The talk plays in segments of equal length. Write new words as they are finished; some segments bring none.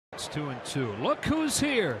It's 2-2. Look who's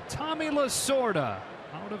here. Tommy Lasorda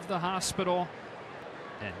out of the hospital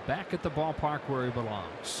and back at the ballpark where he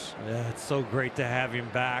belongs. Yeah, it's so great to have him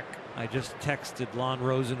back. I just texted Lon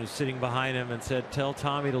Rosen, who's sitting behind him, and said, tell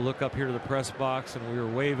Tommy to look up here to the press box, and we were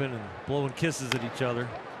waving and blowing kisses at each other.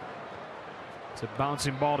 It's a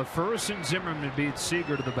bouncing ball to first, and Zimmerman beats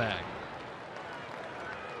Seager to the bag.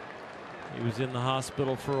 He was in the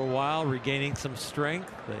hospital for a while, regaining some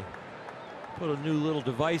strength. They put a new little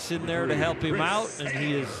device in there to help him out, and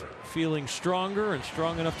he is feeling stronger and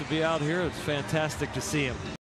strong enough to be out here. It's fantastic to see him.